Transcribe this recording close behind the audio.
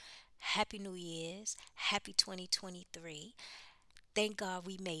Happy New Year's. Happy 2023. Thank God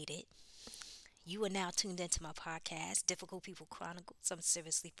we made it. You are now tuned into my podcast, Difficult People Chronicles. I'm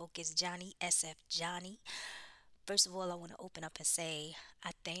seriously focused, Johnny, SF Johnny. First of all, I want to open up and say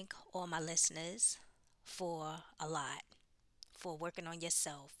I thank all my listeners for a lot, for working on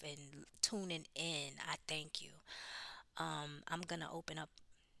yourself and tuning in. I thank you. I'm going to open up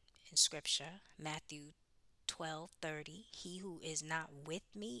in scripture, Matthew 12:30. He who is not with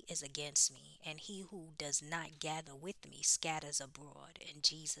me is against me, and he who does not gather with me scatters abroad, in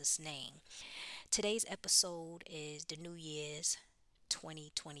Jesus' name. Today's episode is the New Year's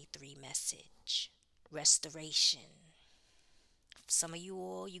 2023 message, restoration. Some of you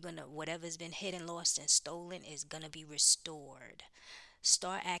all, you're gonna, whatever's been hidden, lost, and stolen is gonna be restored.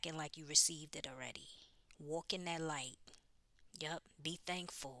 Start acting like you received it already. Walk in that light. Yep, be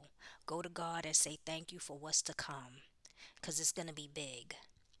thankful. Go to God and say thank you for what's to come, because it's going to be big.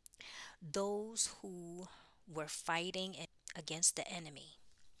 Those who were fighting against the enemy,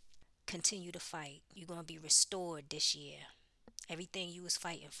 continue to fight. You're going to be restored this year. Everything you was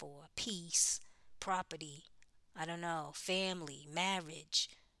fighting for, peace, property, I don't know, family, marriage,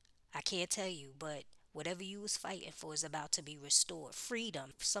 I can't tell you, but whatever you was fighting for is about to be restored.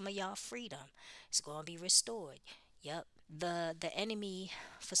 Freedom, some of y'all freedom, is going to be restored. Yep. The enemy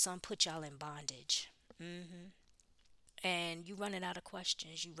for some put y'all in bondage. And you running out of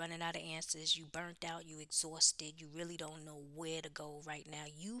questions, you running out of answers, you burnt out, you exhausted, you really don't know where to go right now.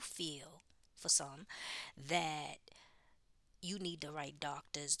 You feel, for some, that you need the right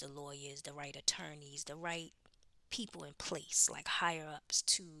doctors, the lawyers, the right attorneys, the right people in place, like higher ups,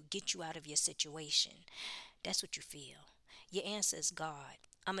 to get you out of your situation. That's what you feel. Your answer is God.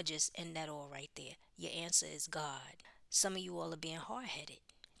 I'm going to just end that all right there. Your answer is God. Some of you all are being hard headed,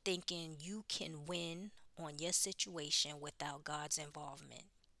 thinking you can win on your situation without God's involvement.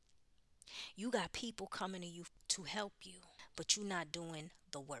 You got people coming to you to help you, but you're not doing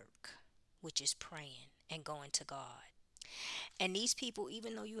the work, which is praying and going to God. And these people,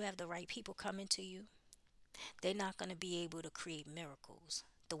 even though you have the right people coming to you, they're not going to be able to create miracles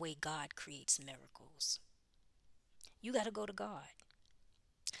the way God creates miracles. You got to go to God.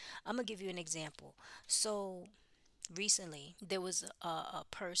 I'm going to give you an example. So, recently, there was a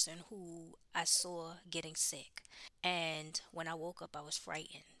person who I saw getting sick. And when I woke up, I was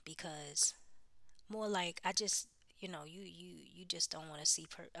frightened because more like I just, you just don't want to see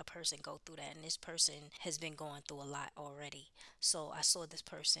a person go through that. And this person has been going through a lot already. So I saw this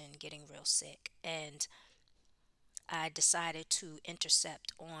person getting real sick. And I decided to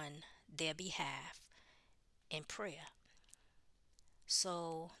intercept on their behalf in prayer.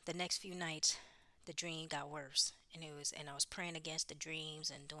 So the next few nights, the dream got worse, and I was praying against the dreams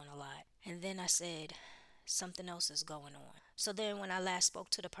and doing a lot. And then I said, something else is going on. So then when I last spoke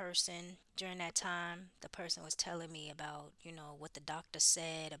to the person during that time, the person was telling me about, what the doctor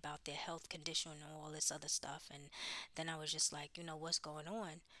said about their health condition and all this other stuff. And then I was just like, what's going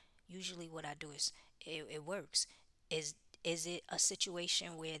on? Usually what I do is it works. Is is it a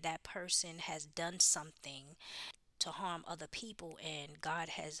situation where that person has done something to harm other people and God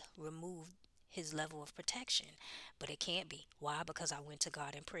has removed his level of protection? But it can't be. Why? Because I went to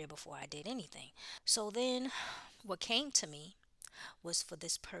God in prayer before I did anything. So then what came to me was for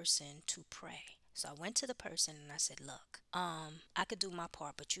this person to pray. So I went to the person and I said, look, I could do my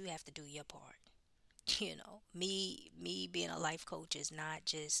part, but you have to do your part. Me being a life coach is not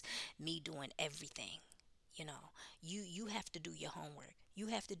just me doing everything. You have to do your homework. You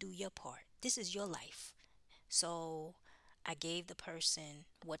have to do your part. This is your life. So I gave the person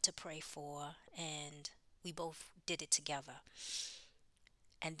what to pray for, and we both did it together.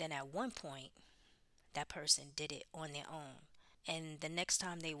 And then at one point, that person did it on their own. And the next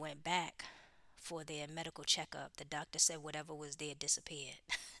time they went back for their medical checkup, the doctor said whatever was there disappeared.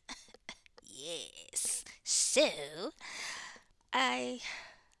 Yes. So I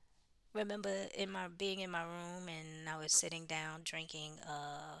remember being in my room, and I was sitting down drinking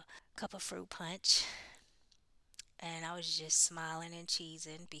a cup of fruit punch, and I was just smiling and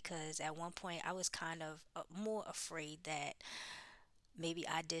cheesing because at one point I was kind of more afraid that maybe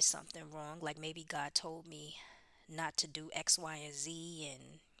I did something wrong. Like maybe God told me not to do X, Y, and Z,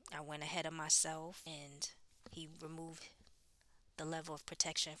 and I went ahead of myself and He removed the level of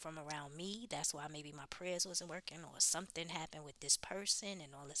protection from around me. That's why maybe my prayers wasn't working or something happened with this person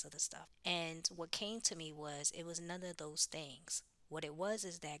and all this other stuff. And what came to me was it was none of those things. What it was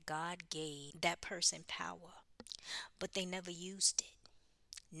is that God gave that person power, but they never used it.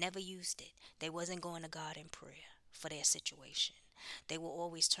 Never used it. They wasn't going to God in prayer for their situation. They will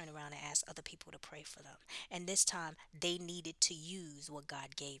always turn around and ask other people to pray for them. And this time they needed to use what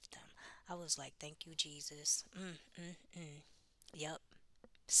God gave them. I was like, thank you, Jesus. Yep.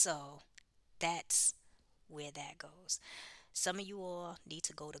 So that's where that goes. Some of you all need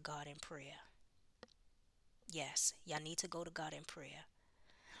to go to God in prayer. Yes, y'all need to go to God in prayer.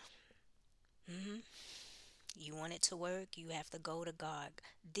 hmm You want it to work, you have to go to God.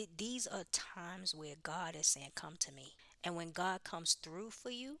 These are times where God is saying, come to me. And when God comes through for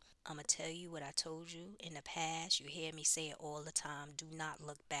you, I'm going to tell you what I told you in the past. You hear me say it all the time. Do not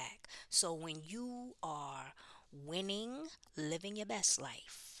look back. So when you are winning, living your best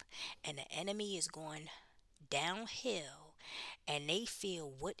life, and the enemy is going downhill, and they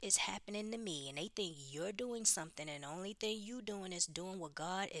feel what is happening to me, and they think you're doing something, and the only thing you doing is doing what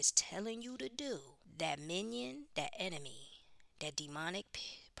God is telling you to do, that minion, that enemy, that demonic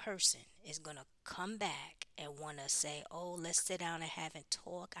person is going to come back and want to say, oh, let's sit down and have a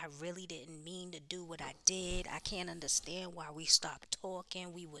talk. I really didn't mean to do what I did. I can't understand why we stopped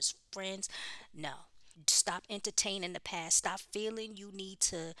talking. We was friends. No. Stop entertaining the past. Stop feeling you need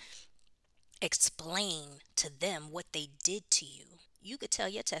to explain to them what they did to you. You could tell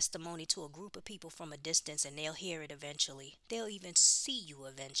your testimony to a group of people from a distance and they'll hear it eventually. They'll even see you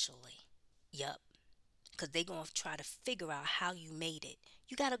eventually. Yup. Because they're going to try to figure out how you made it.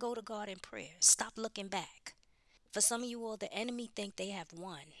 You got to go to God in prayer. Stop looking back. For some of you all, the enemy think they have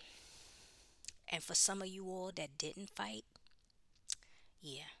won. And for some of you all that didn't fight,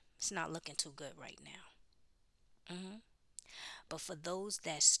 yeah, it's not looking too good right now. But for those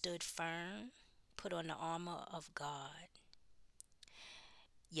that stood firm, put on the armor of God,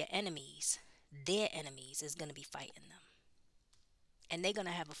 your enemies, their enemies, is going to be fighting them. And they're going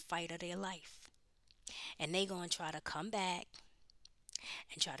to have a fight of their life. And they're going to try to come back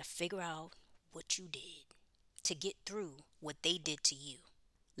and try to figure out what you did to get through what they did to you.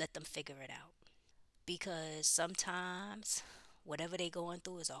 Let them figure it out. Because sometimes whatever they going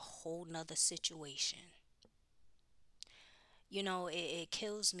through is a whole nother situation. It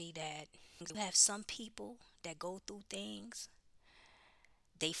kills me that you have some people that go through things,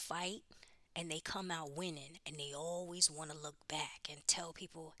 they fight, and they come out winning, and they always want to look back and tell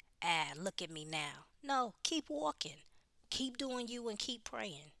people, look at me now. No, keep walking. Keep doing you and keep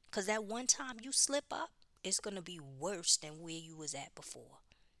praying. Because that one time you slip up, it's going to be worse than where you was at before.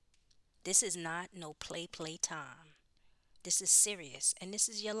 This is not no play time. This is serious, and this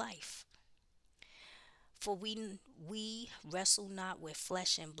is your life. For we wrestle not with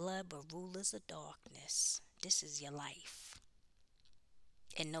flesh and blood, but rulers of darkness. This is your life.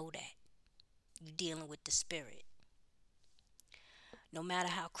 And know that. You're dealing with the spirit. No matter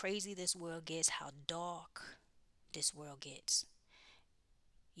how crazy this world gets, how dark this world gets,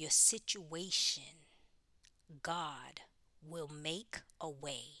 your situation, God will make a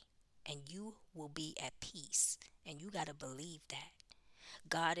way and you will be at peace. And you got to believe that.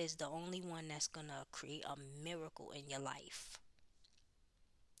 God is the only one that's going to create a miracle in your life.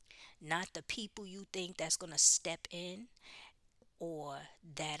 Not the people you think that's going to step in, or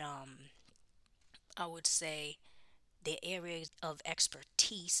that I would say their area of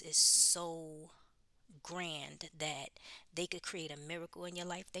expertise is so grand that they could create a miracle in your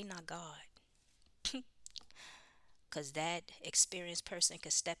life. They not God. Because that experienced person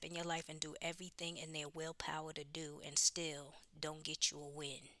could step in your life and do everything in their willpower to do and still don't get you a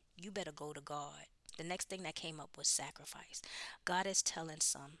win. You better go to God. The next thing that came up was sacrifice. God is telling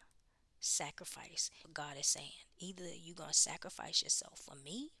some, sacrifice. God is saying, either you're going to sacrifice yourself for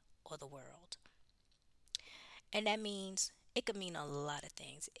me or the world. And that means, it could mean a lot of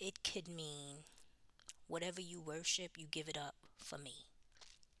things. It could mean whatever you worship, you give it up for me.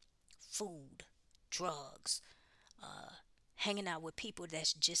 Food, drugs, hanging out with people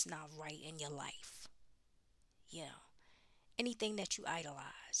that's just not right in your life. You know, anything that you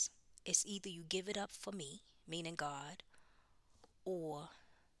idolize. It's either you give it up for me, meaning God, or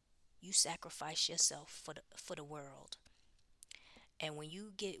you sacrifice yourself for the world. And when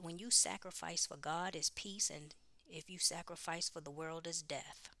you sacrifice for God is peace, and if you sacrifice for the world is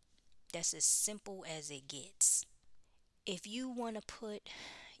death. That's as simple as it gets. If you want to put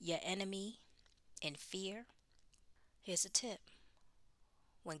your enemy in fear, here's a tip.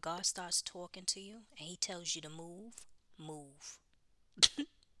 When God starts talking to you and he tells you to move, move.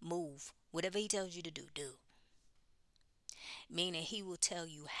 Move. Whatever he tells you to do, do. Meaning he will tell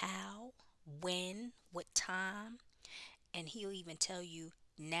you how, when, what time, and he'll even tell you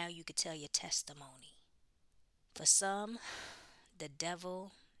now you could tell your testimony. For some, the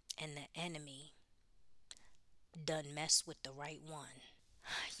devil and the enemy done mess with the right one.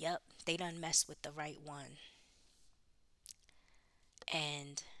 Yep, they done mess with the right one.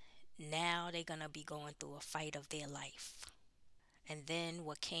 And now they're gonna be going through a fight of their life. And then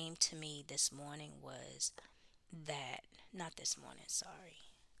what came to me this morning was that, not this morning, sorry.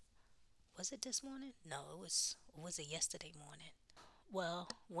 Was it this morning? No, was it yesterday morning? Well,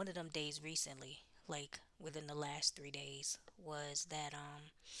 one of them days recently, like within the last 3 days, was that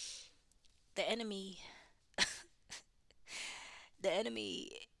the enemy the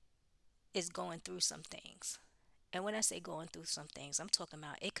enemy is going through some things. And when I say going through some things, I'm talking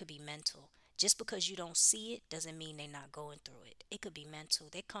about it could be mental. Just because you don't see it doesn't mean they're not going through it. It could be mental.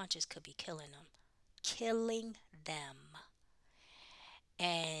 Their conscience could be killing them. Killing them.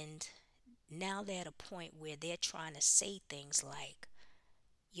 And now they're at a point where they're trying to say things like,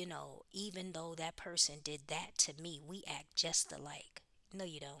 even though that person did that to me, we act just alike. No,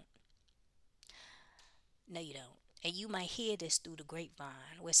 you don't. No, you don't. And you might hear this through the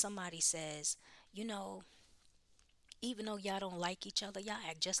grapevine where somebody says, you know, even though y'all don't like each other, y'all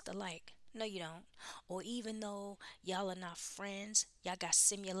act just alike. No, you don't. Or even though y'all are not friends, y'all got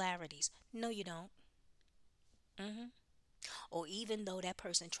similarities. No, you don't. hmm Or even though that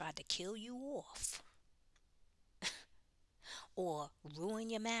person tried to kill you off, or ruin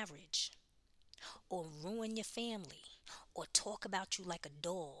your marriage, or ruin your family, or talk about you like a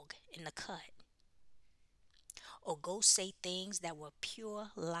dog in the cut, or go say things that were pure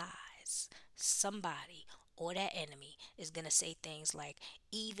lies. Somebody or that enemy is going to say things like,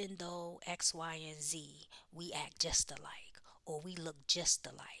 even though X, Y, and Z, we act just alike, or we look just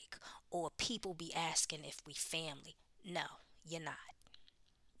alike, or people be asking if we family. No, you're not.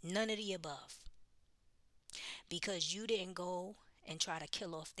 None of the above. Because you didn't go and try to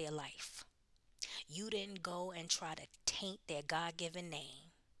kill off their life. You didn't go and try to taint their God given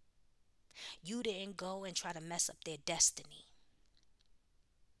name. You didn't go and try to mess up their destiny.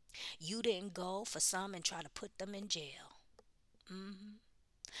 You didn't go for some and try to put them in jail. hmm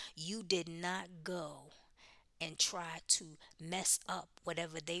You did not go and try to mess up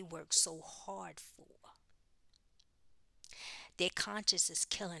whatever they worked so hard for. Their conscience is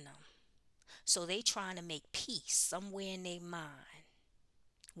killing them. So they trying to make peace somewhere in their mind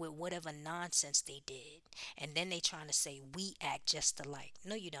with whatever nonsense they did. And then they trying to say we act just alike.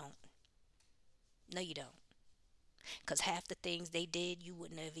 No, you don't. No, you don't. Because half the things they did you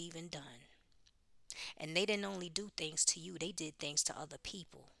wouldn't have even done. And they didn't only do things to you, they did things to other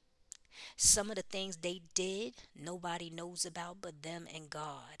people. Some of the things they did, nobody knows about but them and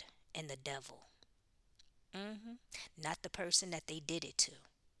God and the devil. hmm Not the person that they did it to.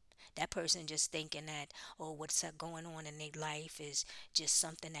 That person just thinking that, oh, what's going on in their life is just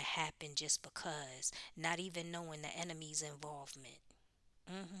something that happened just because, not even knowing the enemy's involvement.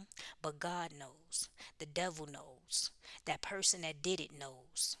 hmm But God knows. The devil knows. That person that did it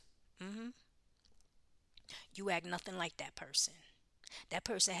knows. hmm You act nothing like that person. That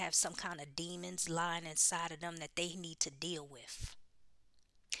person have some kind of demons lying inside of them that they need to deal with.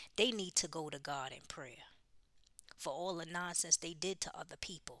 They need to go to God in prayer for all the nonsense they did to other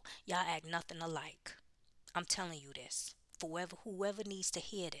people. Y'all act nothing alike. I'm telling you this. For whoever needs to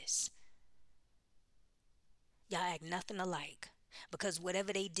hear this, y'all act nothing alike. Because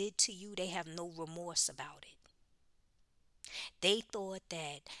whatever they did to you, they have no remorse about it. They thought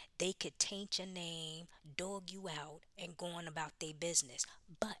that they could taint your name, dog you out, and go on about their business.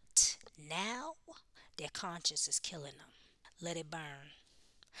 But now their conscience is killing them. Let it burn.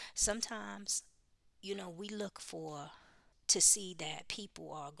 Sometimes, we look for to see that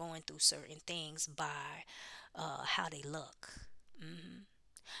people are going through certain things by how they look. hmm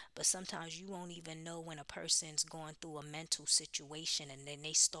But sometimes you won't even know when a person's going through a mental situation and then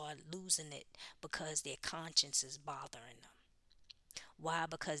they start losing it because their conscience is bothering them. Why?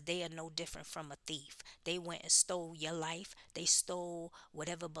 Because they are no different from a thief. They went and stole your life. They stole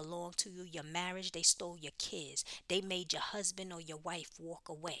whatever belonged to you, your marriage. They stole your kids. They made your husband or your wife walk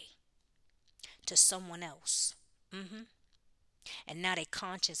away to someone else. hmm And now their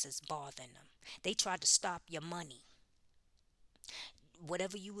conscience is bothering them. They tried to stop your money,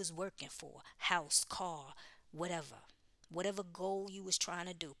 whatever you was working for, house, car, whatever. Whatever goal you was trying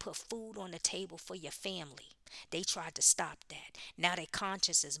to do, put food on the table for your family. They tried to stop that. Now their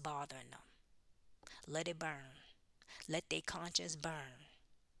conscience is bothering them. Let it burn. Let their conscience burn.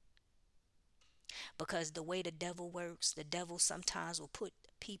 Because the way the devil works, the devil sometimes will put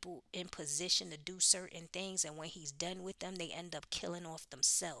people in position to do certain things, and when he's done with them, they end up killing off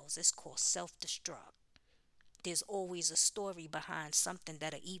themselves. It's called self destruct. There's always a story behind something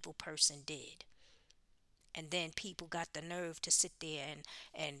that an evil person did. And then people got the nerve to sit there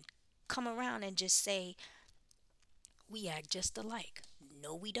and come around and just say, we act just alike.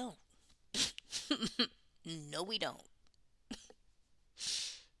 No, we don't. No, we don't.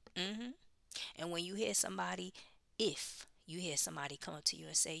 hmm And when you hear somebody, if You hear somebody come up to you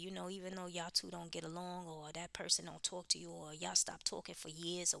and say, even though y'all two don't get along, or that person don't talk to you, or y'all stop talking for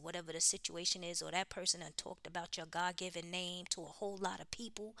years, or whatever the situation is, or that person done talked about your God-given name to a whole lot of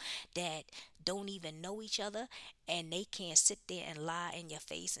people that don't even know each other, and they can't sit there and lie in your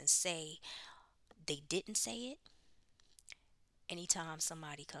face and say they didn't say it. Anytime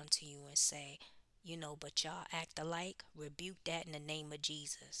somebody come to you and say, but y'all act alike, rebuke that in the name of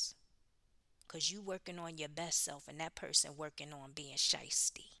Jesus. Cause you working on your best self and that person working on being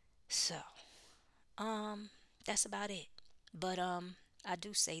shisty. So, um, that's about it. But I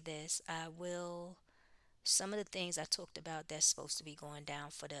do say this. I will some of the things I talked about that's supposed to be going down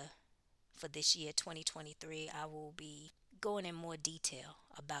for this year 2023, I will be going in more detail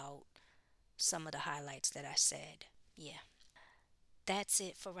about some of the highlights that I said. Yeah. That's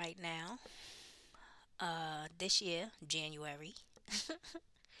it for right now. This year, January,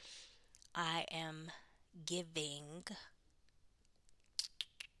 I am giving,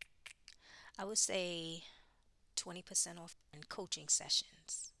 I would say, 20% off in coaching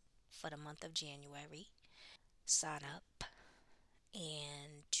sessions for the month of January. Sign up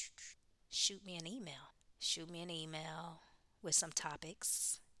and shoot me an email. Shoot me an email with some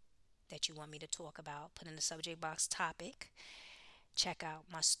topics that you want me to talk about. Put in the subject box topic. Check out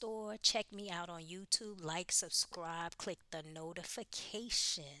my store. Check me out on YouTube. Like, subscribe, click the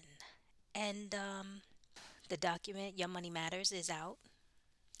notification. And the document, Your Money Matters, is out.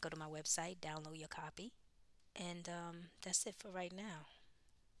 Go to my website, download your copy. And that's it for right now.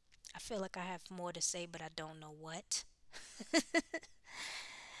 I feel like I have more to say, but I don't know what.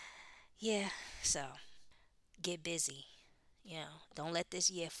 Yeah, so get busy. Don't let this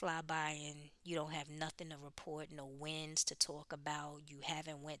year fly by and you don't have nothing to report, no wins to talk about. You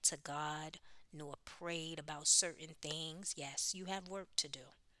haven't went to God nor prayed about certain things. Yes, you have work to do.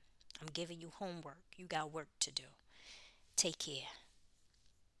 I'm giving you homework. You got work to do. Take care.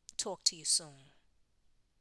 Talk to you soon.